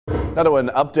Now to an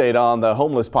update on the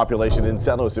homeless population in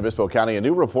San Luis Obispo County. A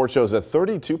new report shows a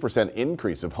 32%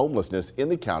 increase of homelessness in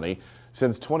the county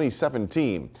since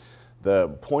 2017. The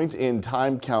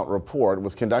point-in-time count report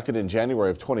was conducted in January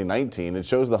of 2019. It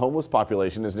shows the homeless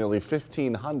population is nearly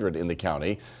 1,500 in the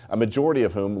county, a majority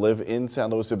of whom live in San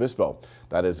Luis Obispo.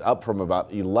 That is up from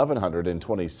about 1,100 in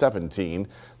 2017.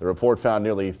 The report found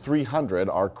nearly 300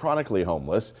 are chronically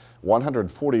homeless,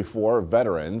 144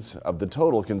 veterans. Of the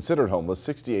total considered homeless,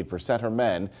 68% are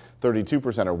men,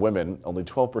 32% are women, only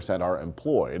 12% are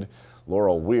employed.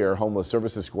 Laurel Weir, Homeless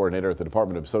Services Coordinator at the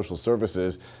Department of Social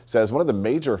Services, says one of the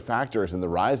major factors in the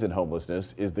rise in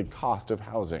homelessness is the cost of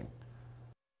housing.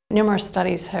 Numerous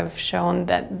studies have shown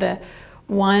that the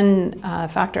one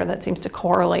factor that seems to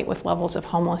correlate with levels of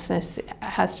homelessness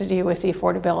has to do with the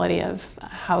affordability of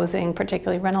housing,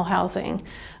 particularly rental housing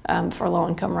for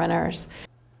low-income renters.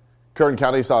 Kern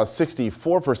County saw a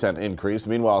 64% increase.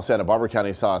 Meanwhile, Santa Barbara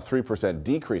County saw a 3%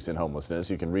 decrease in homelessness.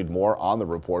 You can read more on the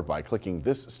report by clicking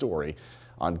this story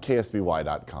on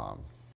ksby.com.